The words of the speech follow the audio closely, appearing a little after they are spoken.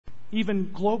even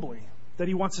globally, that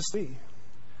he wants us to see.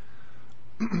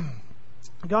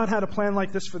 God had a plan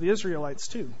like this for the Israelites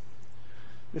too.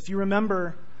 If you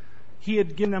remember, he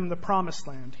had given them the promised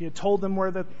land. He had told them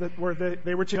where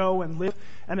they were to go and live,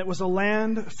 and it was a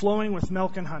land flowing with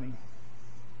milk and honey.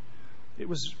 It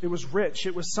was rich.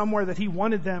 It was somewhere that he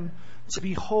wanted them to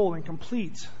be whole and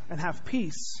complete and have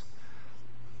peace.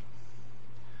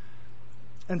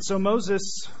 And so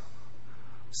Moses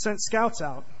sent scouts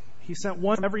out. He sent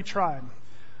one from every tribe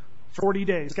for 40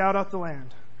 days to scout out the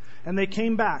land. And they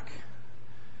came back.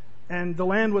 And the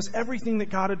land was everything that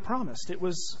God had promised. It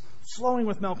was flowing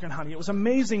with milk and honey. It was an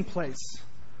amazing place.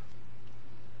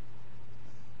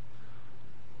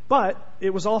 But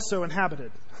it was also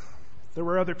inhabited. There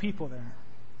were other people there.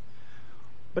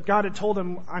 But God had told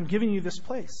him, I'm giving you this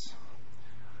place.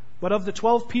 But of the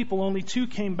 12 people, only 2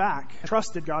 came back and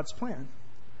trusted God's plan.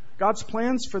 God's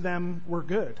plans for them were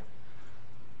good.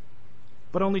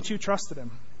 But only 2 trusted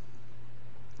him.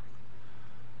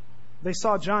 They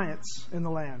saw giants in the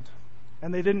land,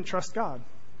 and they didn't trust God.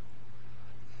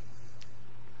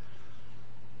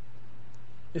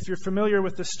 If you're familiar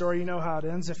with this story, you know how it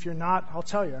ends. If you're not, I'll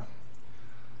tell you.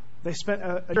 They spent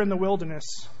a year in the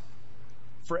wilderness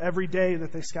for every day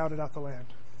that they scouted out the land.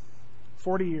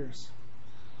 40 years.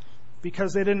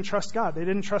 Because they didn't trust God. They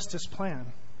didn't trust his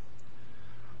plan.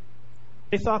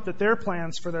 They thought that their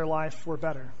plans for their life were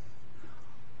better.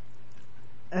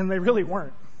 And they really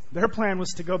weren't. Their plan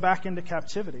was to go back into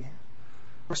captivity.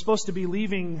 We're supposed to be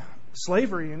leaving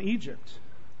slavery in Egypt.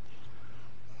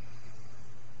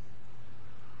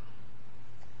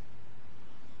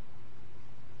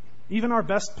 Even our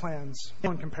best plans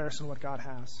pale in comparison to what God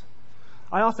has.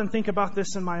 I often think about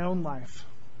this in my own life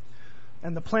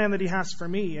and the plan that he has for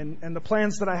me and the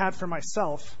plans that I had for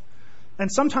myself.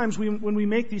 And sometimes when we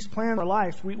make these plans for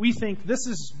life, we think, this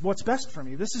is what's best for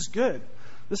me. This is good.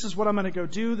 This is what I'm going to go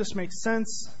do. This makes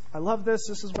sense. I love this.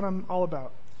 This is what I'm all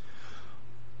about.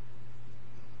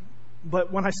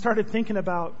 But when I started thinking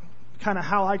about kind of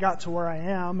how I got to where I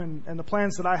am and the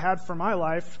plans that I had for my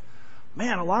life,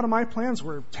 man, a lot of my plans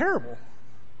were terrible.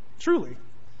 Truly.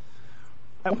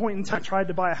 At one point in time, I tried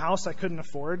to buy a house I couldn't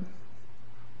afford.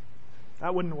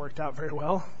 That wouldn't have worked out very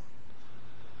well.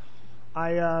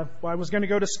 I was going to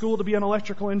go to school to be an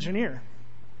electrical engineer.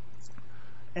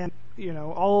 And,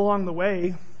 all along the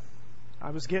way,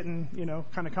 I was getting,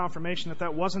 kind of confirmation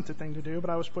that wasn't the thing to do, but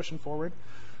I was pushing forward.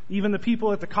 Even the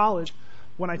people at the college,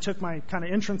 when I took my kind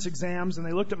of entrance exams and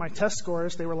they looked at my test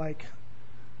scores, they were like,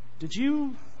 did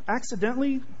you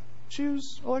accidentally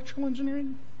choose electrical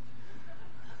engineering?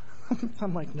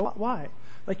 I'm like, no, why?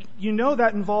 Like,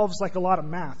 that involves like a lot of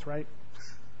math, right?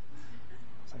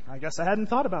 It's like, I guess I hadn't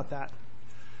thought about that.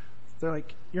 They're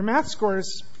like, your math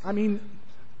scores, maybe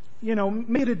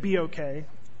it'd be okay,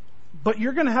 but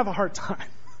you're going to have a hard time.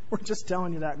 We're just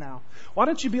telling you that now. Why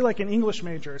don't you be like an English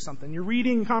major or something? Your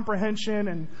reading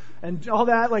comprehension and all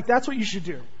that, like that's what you should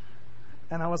do.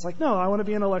 And I was like, no, I want to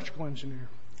be an electrical engineer.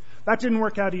 That didn't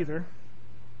work out either.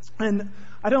 And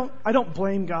I don't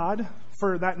blame God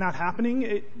for that not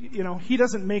happening. He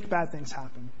doesn't make bad things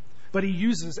happen, but he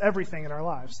uses everything in our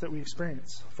lives that we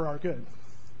experience for our good.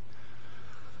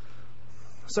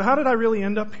 So how did I really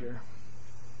end up here?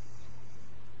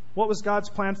 What was God's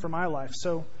plan for my life?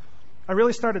 So I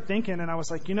really started thinking, and I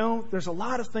was like, there's a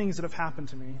lot of things that have happened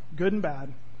to me, good and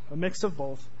bad, a mix of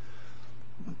both.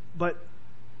 But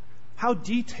how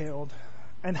detailed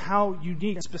and how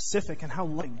unique and specific and how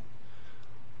loving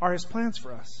are his plans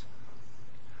for us?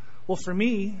 Well, for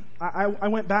me, I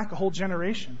went back a whole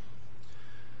generation.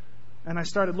 And I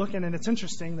started looking, and it's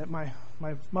interesting that my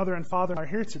mother and father are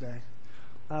here today.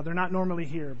 They're not normally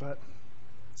here, but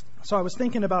so I was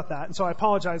thinking about that. And so I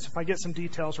apologize if I get some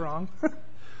details wrong.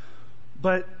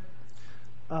 But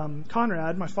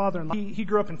Conrad, my father-in-law, he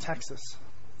grew up in Texas.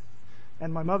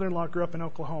 And my mother-in-law grew up in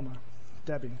Oklahoma,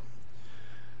 Debbie.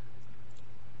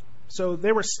 So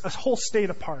they were a whole state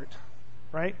apart,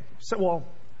 right? So,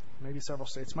 maybe several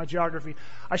states. My geography.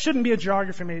 I shouldn't be a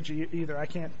geography major either. I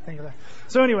can't think of that.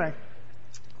 So anyway,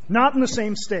 not in the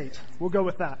same state. We'll go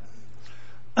with that.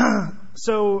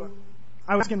 So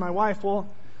I was asking my wife, well,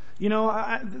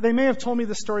 they may have told me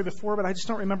this story before, but I just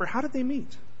don't remember. How did they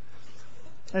meet?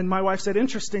 And my wife said,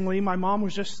 interestingly, my mom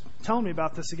was just telling me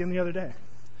about this again the other day.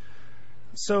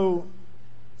 So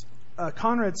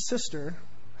Conrad's sister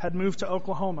had moved to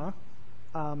Oklahoma,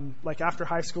 like after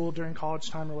high school, during college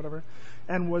time or whatever,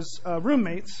 and was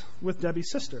roommates with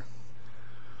Debbie's sister.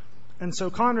 And so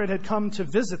Conrad had come to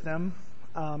visit them,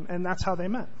 and that's how they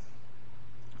met.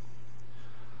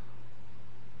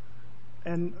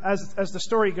 And as the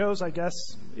story goes, I guess,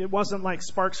 it wasn't like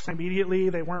sparks immediately.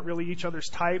 They weren't really each other's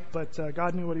type, but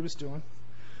God knew what he was doing.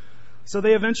 So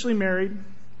they eventually married,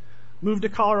 moved to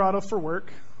Colorado for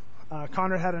work.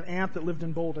 Conrad had an aunt that lived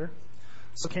in Boulder,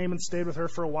 so came and stayed with her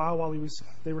for a while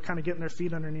they were kind of getting their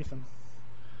feet underneath him.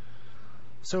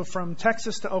 So from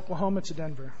Texas to Oklahoma to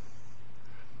Denver.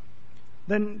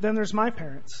 Then there's my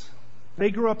parents.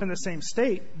 They grew up in the same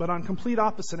state, but on complete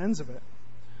opposite ends of it.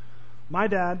 My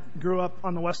dad grew up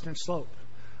on the western slope,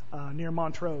 near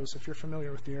Montrose, if you're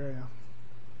familiar with the area.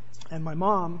 And my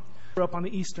mom grew up on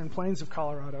the eastern plains of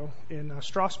Colorado in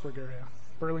Strasburg area,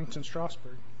 Burlington,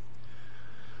 Strasburg.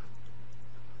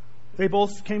 They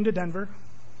both came to Denver,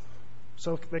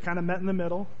 so they kind of met in the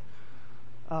middle,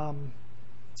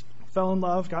 fell in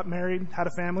love, got married, had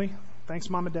a family. Thanks,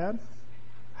 Mom and Dad.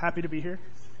 Happy to be here.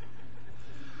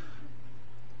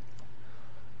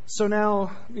 So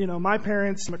now, my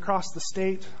parents came across the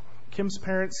state. Kim's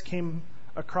parents came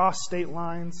across state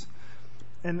lines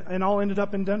and all ended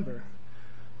up in Denver.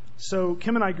 So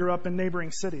Kim and I grew up in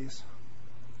neighboring cities.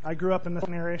 I grew up in the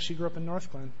area. She grew up in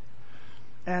North Glen.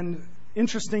 And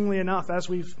interestingly enough, as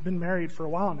we've been married for a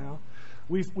while now,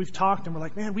 we've talked and we're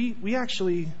like, man, we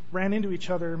actually ran into each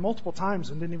other multiple times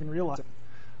and didn't even realize it.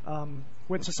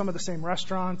 Went to some of the same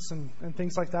restaurants and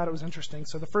things like that. It was interesting.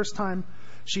 So the first time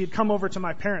she had come over to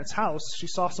my parents' house, she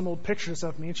saw some old pictures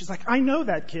of me and she's like, I know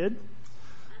that kid.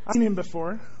 I've seen him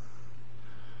before.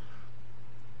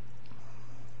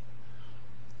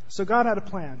 So God had a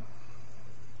plan.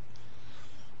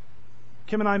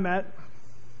 Kim and I met.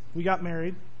 We got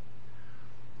married.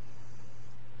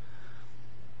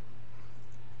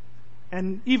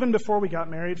 And even before we got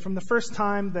married, from the first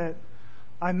time that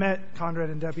I met Conrad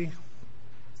and Debbie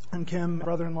and Kim,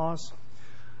 brother-in-laws,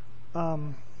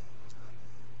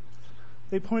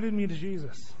 they pointed me to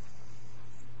Jesus.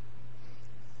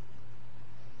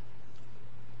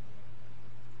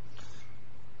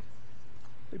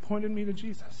 They pointed me to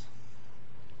Jesus.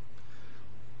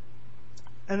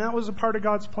 And that was a part of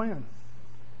God's plan.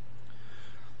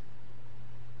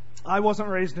 I wasn't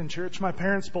raised in church. My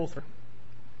parents both were.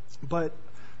 But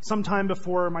sometime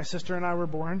before my sister and I were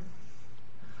born,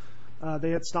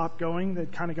 they had stopped going.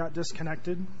 They'd kind of got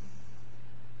disconnected.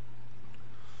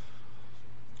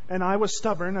 And I was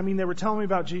stubborn. I mean, they were telling me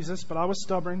about Jesus, but I was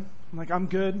stubborn. I'm like, I'm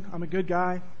good. I'm a good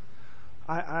guy.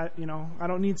 I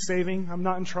don't need saving. I'm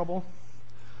not in trouble.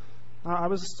 I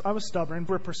was stubborn.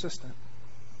 We're persistent.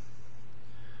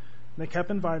 They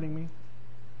kept inviting me.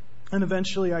 And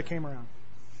eventually I came around.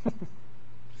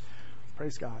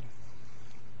 Praise God.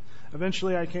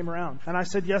 Eventually I came around. And I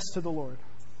said yes to the Lord.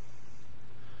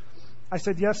 I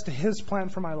said yes to His plan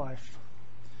for my life.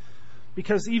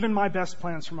 Because even my best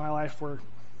plans for my life were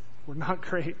not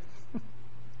great.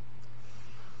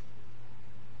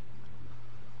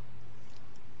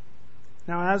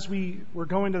 Now, as we were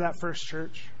going to that first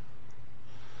church,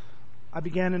 I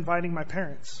began inviting my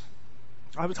parents.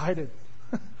 I was excited.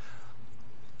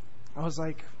 I was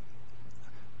like,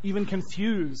 even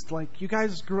confused. Like, you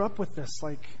guys grew up with this.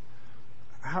 Like,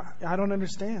 I don't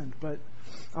understand. But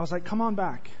I was like, come on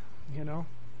back,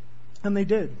 And they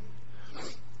did.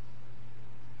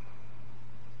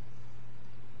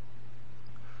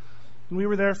 And we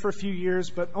were there for a few years,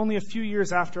 but only a few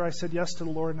years after I said yes to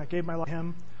the Lord and I gave my life to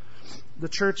Him, the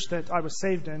church that I was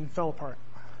saved in fell apart.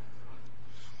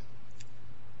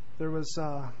 There was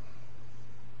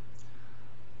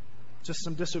just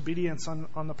some disobedience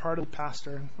on the part of the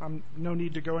pastor. No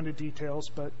need to go into details,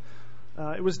 but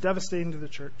it was devastating to the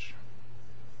church.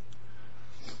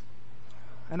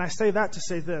 And I say that to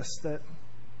say this, that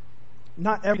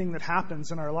not everything that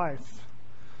happens in our life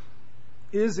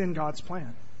is in God's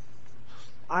plan.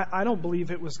 I don't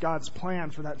believe it was God's plan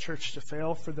for that church to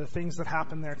fail, for the things that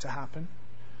happened there to happen.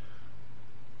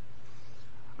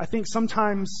 I think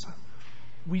sometimes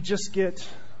we just get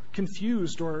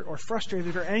confused or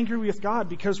frustrated or angry with God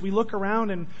because we look around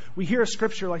and we hear a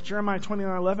scripture like Jeremiah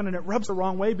 29:11 and it rubs the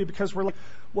wrong way because we're like,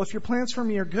 well, if your plans for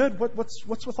me are good, what's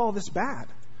with all this bad?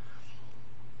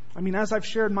 I mean, as I've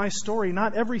shared my story,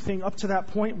 not everything up to that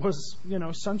point was,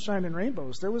 sunshine and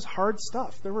rainbows. There was hard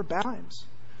stuff. There were bad times.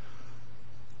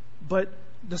 But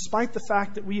despite the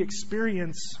fact that we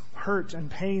experience hurt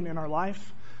and pain in our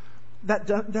life, that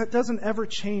doesn't ever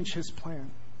change His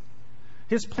plan.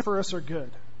 His plans for us are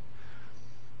good.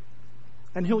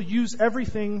 And He'll use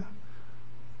everything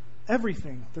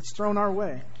that's thrown our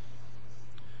way.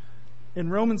 In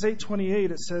Romans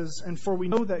 8:28 it says, "And for we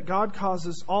know that God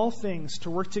causes all things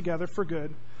to work together for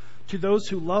good to those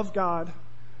who love God,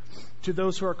 to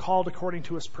those who are called according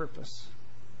to His purpose."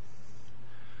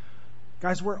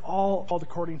 Guys, we're all called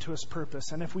according to His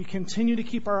purpose. And if we continue to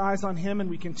keep our eyes on Him and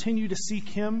we continue to seek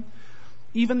Him,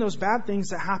 even those bad things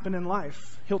that happen in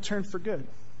life, He'll turn for good.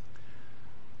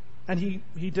 And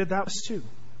He did that with us too.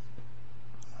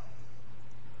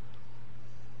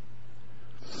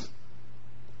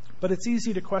 But it's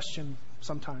easy to question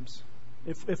sometimes.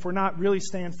 If we're not really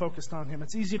staying focused on Him,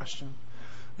 it's easy to question.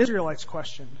 The Israelites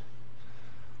questioned.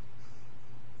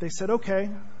 They said,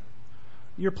 okay,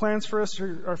 your plans for us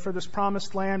are for this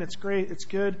promised land. It's great. It's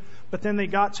good. But then they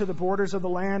got to the borders of the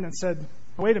land and said,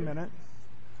 wait a minute.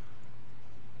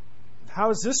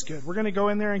 How is this good? We're going to go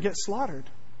in there and get slaughtered.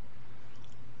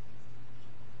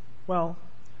 Well,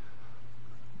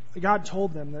 God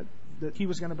told them that He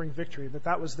was going to bring victory,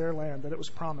 that was their land, that it was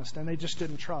promised, and they just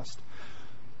didn't trust.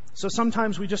 So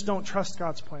sometimes we just don't trust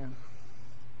God's plan.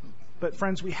 But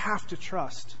friends, we have to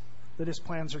trust that His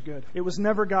plans are good. It was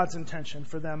never God's intention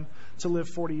for them to live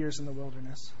 40 years in the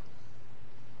wilderness.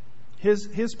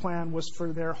 His plan was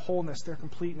for their wholeness, their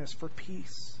completeness, for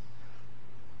peace.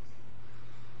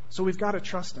 So we've got to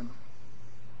trust Him.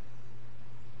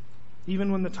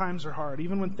 Even when the times are hard,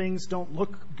 even when things don't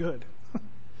look good.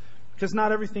 Because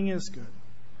not everything is good,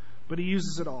 but He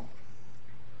uses it all.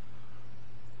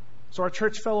 So our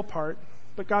church fell apart,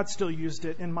 but God still used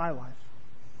it in my life.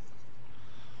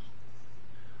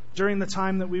 During the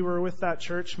time that we were with that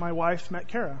church, my wife met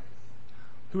Kara,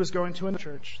 who was going to another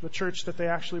church, the church that they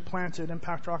actually planted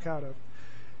Impact Rock out of.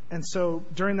 And so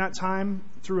during that time,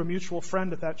 through a mutual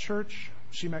friend at that church,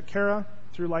 she met Kara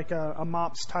through like a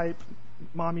MOPS type,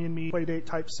 mommy and me play date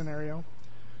type scenario.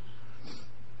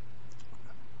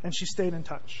 And she stayed in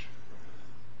touch.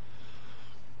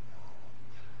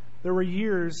 There were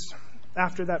years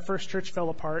after that first church fell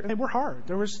apart, and they were hard.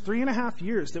 There was 3.5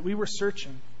 years that we were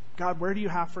searching. God, where do you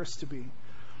have for us to be?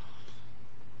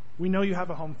 We know you have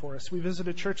a home for us. We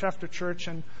visited church after church,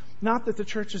 and not that the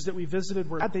churches that we visited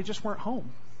were bad, they just weren't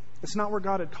home. It's not where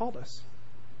God had called us.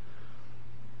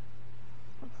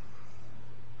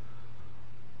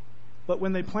 But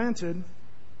when they planted,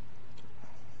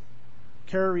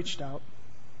 Kara reached out.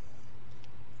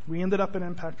 We ended up in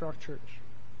Impact Rock Church.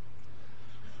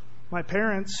 My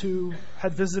parents, who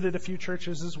had visited a few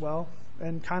churches as well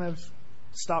and kind of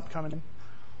stopped coming,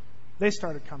 they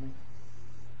started coming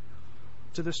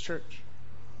to this church.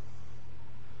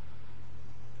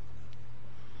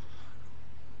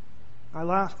 I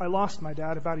lost my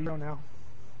dad about a year ago now,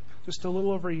 just a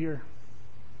little over a year.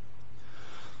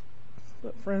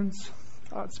 But friends,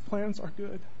 God's plans are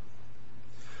good.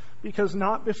 Because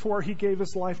not before He gave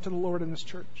His life to the Lord in this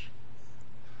church.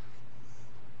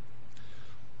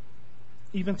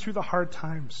 Even through the hard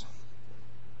times,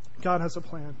 God has a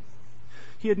plan.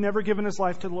 He had never given His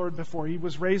life to the Lord before. He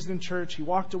was raised in church. He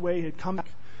walked away. He had come back.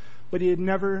 But he had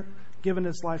never given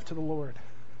his life to the Lord.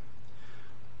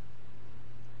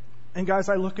 And guys,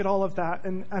 I look at all of that,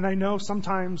 and I know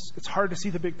sometimes it's hard to see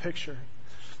the big picture,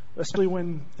 especially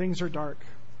when things are dark,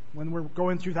 when we're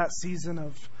going through that season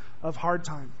of hard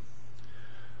time.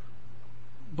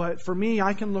 But for me,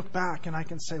 I can look back and I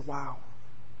can say, wow,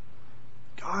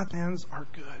 God's plans are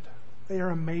good. They are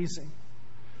amazing.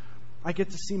 I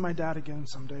get to see my dad again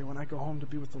someday when I go home to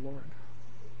be with the Lord.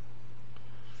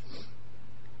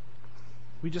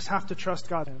 We just have to trust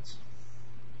God's plans.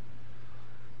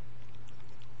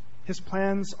 His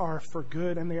plans are for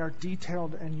good, and they are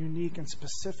detailed and unique and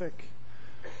specific.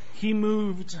 He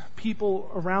moved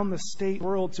people around the state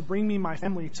world to bring me my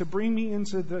family, to bring me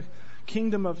into the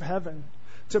kingdom of heaven,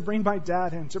 to bring my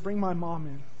dad in, to bring my mom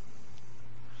in.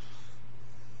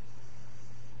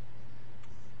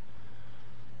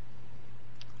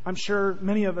 I'm sure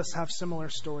many of us have similar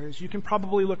stories. You can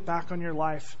probably look back on your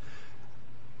life.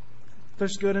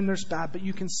 There's good and there's bad, but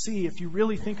you can see, if you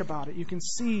really think about it, you can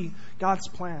see God's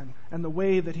plan and the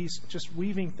way that He's just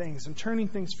weaving things and turning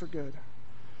things for good.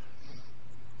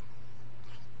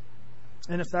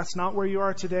 And if that's not where you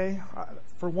are today,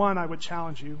 for one, I would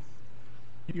challenge you.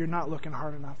 You're not looking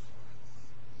hard enough.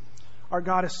 Our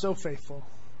God is so faithful.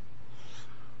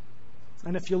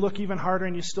 And if you look even harder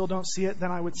and you still don't see it,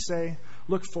 then I would say,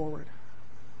 look forward.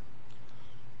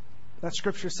 That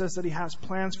scripture says that He has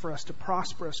plans for us to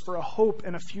prosper us, for a hope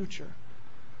and a future.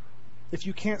 If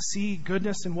you can't see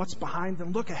goodness in what's behind,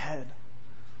 then look ahead.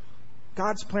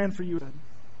 God's plan for you is good.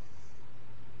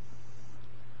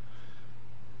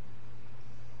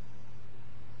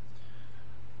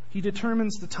 He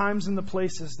determines the times and the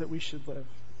places that we should live.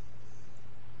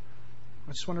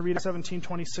 I just want to read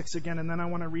 17:26 again, and then I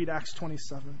want to read Acts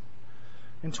 27.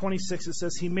 In 26 it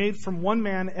says, He made from one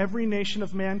man every nation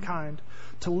of mankind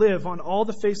to live on all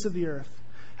the face of the earth,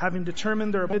 having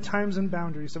determined their appointed times and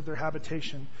boundaries of their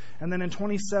habitation. And then in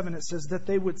 27 it says that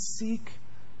they would seek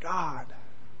God,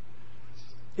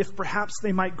 if perhaps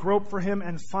they might grope for him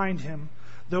and find him,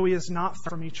 though he is not far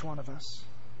from each one of us.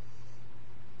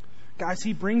 Guys,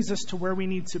 he brings us to where we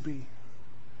need to be.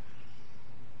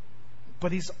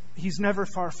 But he's never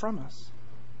far from us.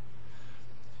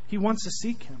 He wants to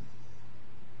seek him.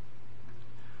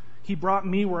 He brought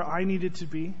me where I needed to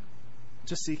be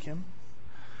to seek him.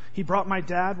 He brought my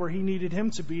dad where he needed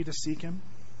him to be to seek him.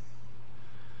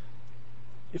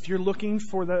 If you're looking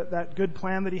for that good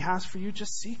plan that he has for you,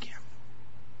 just seek him.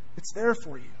 It's there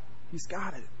for you. He's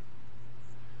got it.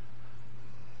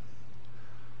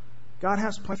 God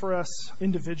has plans for us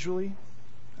individually,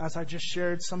 as I just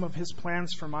shared some of his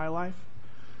plans for my life.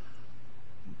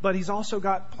 But he's also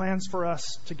got plans for us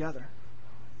together.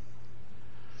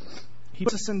 He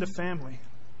puts us into family.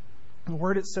 In the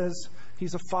Word it says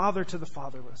he's a father to the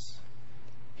fatherless.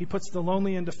 He puts the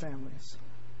lonely into families.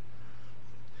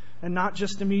 And not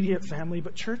just immediate family,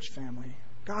 but church family,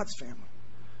 God's family.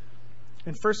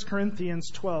 In 1 Corinthians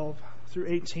 12 through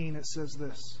 18 it says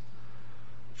this: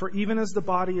 "For even as the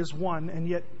body is one and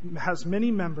yet has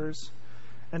many members,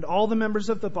 and all the members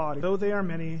of the body, though they are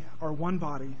many, are one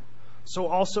body, so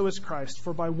also is Christ.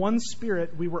 For by one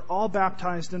Spirit we were all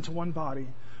baptized into one body,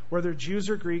 whether Jews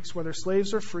or Greeks, whether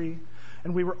slaves or free,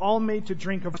 and we were all made to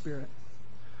drink of the Spirit.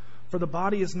 For the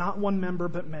body is not one member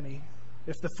but many.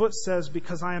 If the foot says,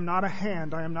 'Because I am not a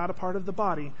hand, I am not a part of the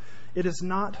body,' it is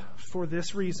not for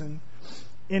this reason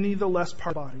any the less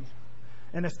part of the body.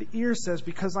 And if the ear says,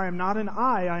 'Because I am not an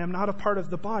eye, I am not a part of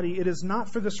the body,' it is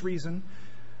not for this reason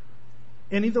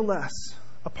any the less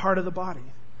a part of the body.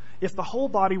 If the whole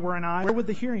body were an eye, where would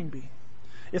the hearing be?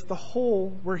 If the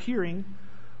whole were hearing,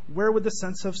 where would the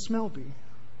sense of smell be?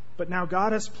 But now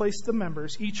God has placed the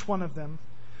members, each one of them,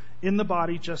 in the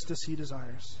body just as he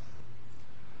desires."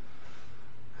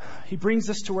 He brings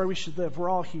us to where we should live. We're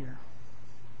all here.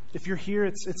 If you're here,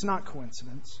 it's not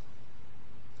coincidence.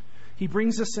 He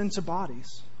brings us into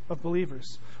bodies of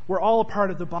believers. We're all a part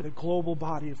of the body, the global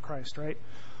body of Christ, right?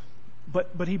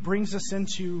 But he brings us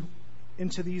into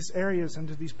these areas,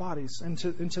 into these bodies,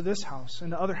 into this house,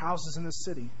 into other houses in this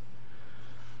city.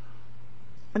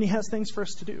 And he has things for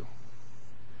us to do.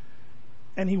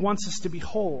 And he wants us to be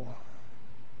whole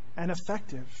and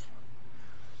effective.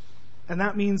 And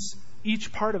that means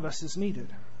each part of us is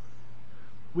needed.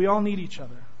 We all need each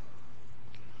other.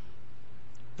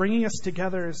 Bringing us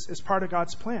together is part of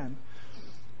God's plan.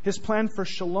 His plan for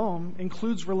shalom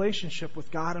includes relationship with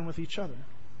God and with each other.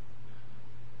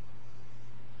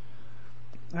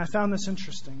 And I found this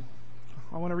interesting.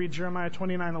 I want to read Jeremiah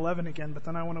 29:11 again, but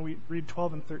then I want to read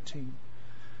 12 and 13.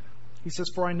 He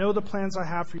says, "For I know the plans I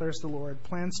have for you, declares the Lord,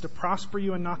 plans to prosper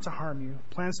you and not to harm you,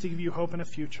 plans to give you hope and a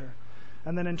future."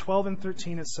 And then in 12 and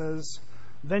 13 it says,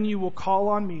 "Then you will call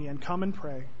on me and come and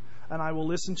pray, and I will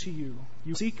listen to you.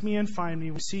 You seek me and find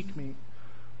me, seek me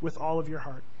with all of your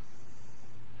heart."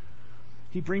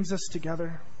 He brings us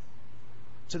together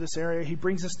to this area. He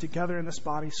brings us together in this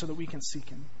body so that we can seek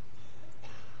him.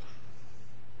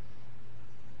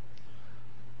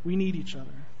 We need each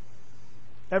other.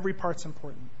 Every part's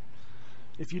important.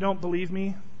 If you don't believe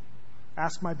me,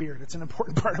 ask my beard. It's an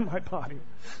important part of my body.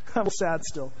 I'm sad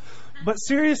still. But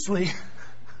seriously,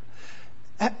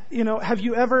 have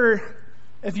you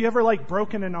ever like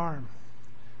broken an arm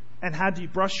and had to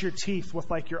brush your teeth with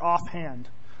like your offhand?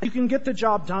 You can get the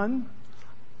job done,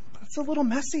 but it's a little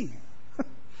messy.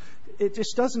 It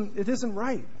isn't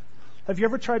right. Have you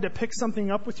ever tried to pick something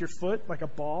up with your foot, like a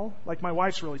ball? Like my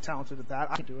wife's really talented at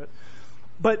that. I can do it.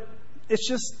 But it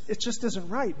just isn't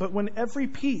right. But when every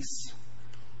piece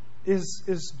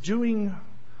is doing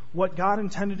what God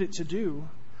intended it to do,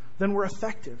 then we're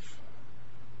effective.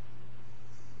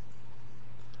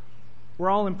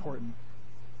 We're all important.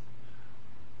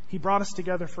 He brought us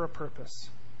together for a purpose.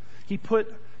 He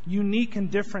put unique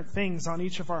and different things on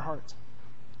each of our hearts.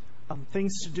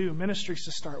 Things to do, ministries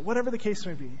to start, whatever the case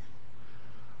may be.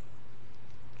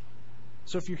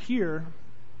 So if you're here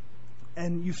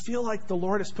and you feel like the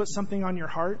Lord has put something on your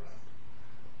heart,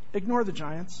 ignore the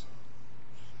giants.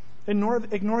 Ignore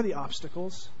the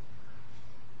obstacles.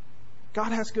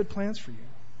 God has good plans for you.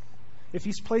 If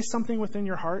he's placed something within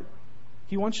your heart,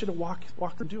 he wants you to walk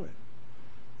and do it.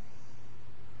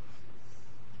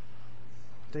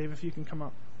 Dave, if you can come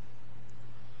up.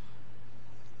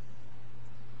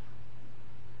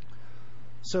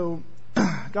 So,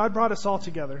 God brought us all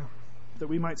together that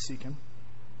we might seek him.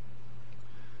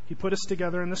 He put us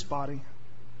together in this body.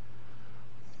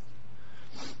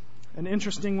 And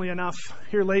interestingly enough,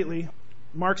 here lately,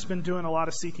 Mark's been doing a lot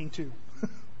of seeking too.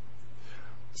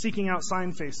 seeking out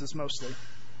sign faces mostly.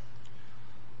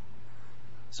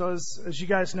 So as you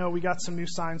guys know, we got some new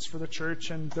signs for the church,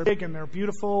 and they're big and they're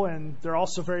beautiful, and they're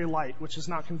also very light, which is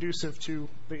not conducive to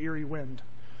the eerie wind.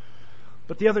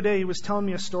 But the other day, he was telling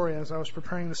me a story as I was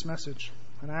preparing this message,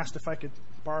 and I asked if I could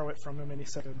borrow it from him, and he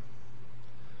said,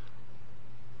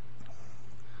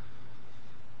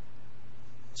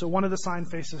 so one of the sign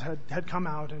faces had come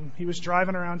out, and he was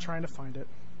driving around trying to find it.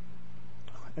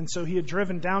 And so he had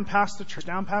driven down past the church,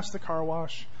 down past the car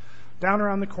wash, down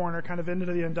around the corner, kind of into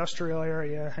the industrial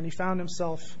area, and he found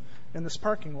himself in this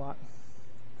parking lot.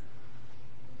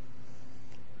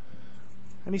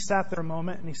 And he sat there a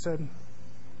moment, and he said,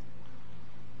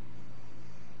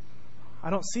 I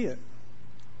don't see it.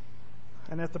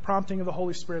 And at the prompting of the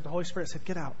Holy Spirit said,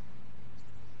 get out.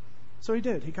 So he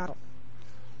did. He got up.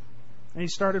 And he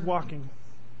started walking.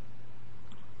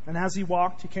 And as he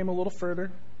walked, he came a little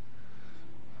further.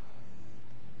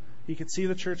 He could see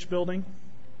the church building.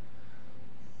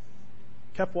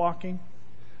 Kept walking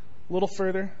a little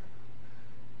further.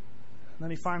 And then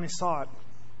he finally saw it,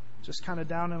 just kind of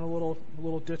down in a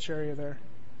little ditch area there.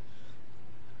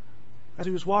 As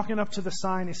he was walking up to the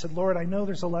sign, he said, Lord, I know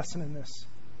there's a lesson in this.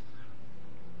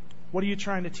 What are you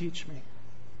trying to teach me?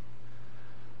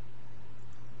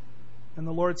 And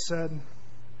the Lord said,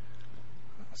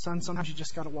 son, sometimes you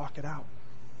just got to walk it out.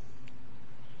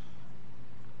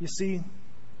 You see,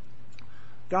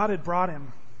 God had brought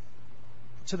him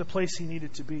to the place he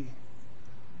needed to be.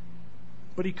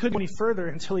 But he couldn't go any further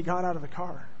until he got out of the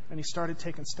car and he started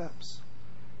taking steps.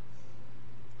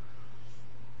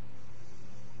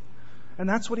 And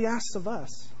that's what he asks of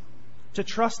us, to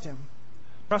trust him,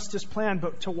 trust his plan,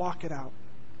 but to walk it out.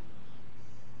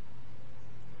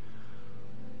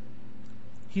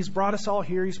 He's brought us all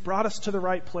here. He's brought us to the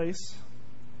right place.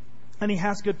 And he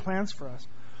has good plans for us.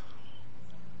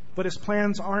 But his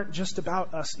plans aren't just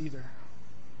about us either.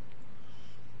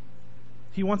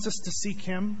 He wants us to seek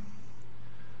him,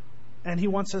 and he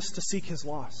wants us to seek his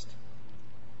lost.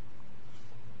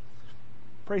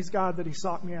 Praise God that he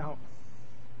sought me out.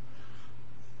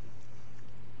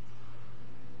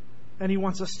 And he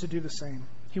wants us to do the same.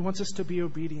 He wants us to be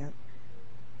obedient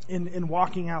in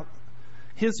walking out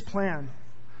his plan.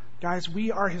 Guys,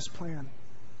 we are his plan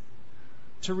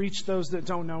to reach those that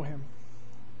don't know him.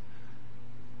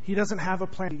 He doesn't have a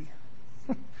plan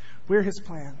B. We're his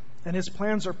plan. And his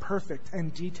plans are perfect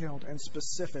and detailed and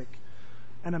specific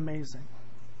and amazing.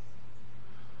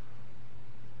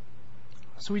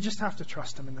 So we just have to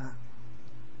trust him in that.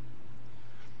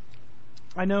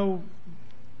 I know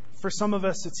for some of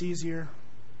us it's easier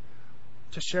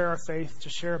to share our faith, to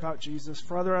share about Jesus.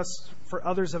 For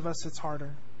others of us it's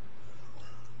harder.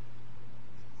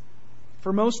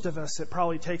 For most of us, it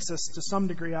probably takes us to some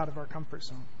degree out of our comfort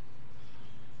zone.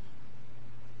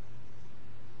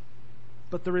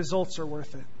 But the results are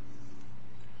worth it.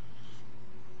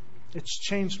 It's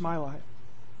changed my life.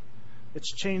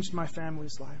 It's changed my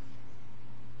family's life.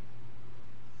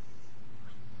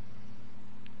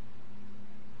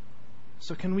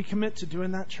 So can we commit to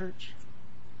doing that, church?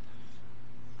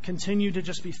 Continue to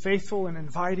just be faithful and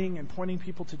inviting and pointing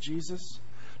people to Jesus,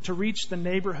 to reach the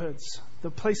neighborhoods,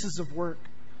 the places of work,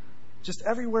 just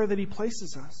everywhere that he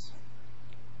places us.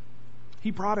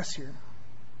 He brought us here.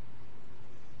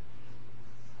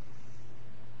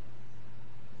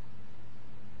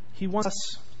 He wants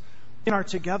us in our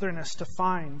togetherness to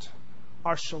find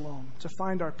our shalom, to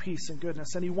find our peace and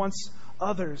goodness. And he wants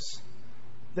others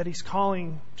that he's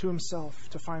calling to himself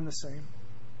to find the same.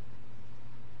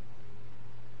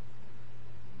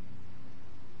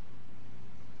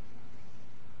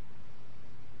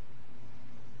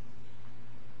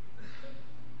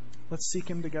 Let's seek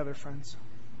him together, friends.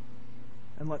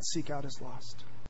 And let's seek out his lost.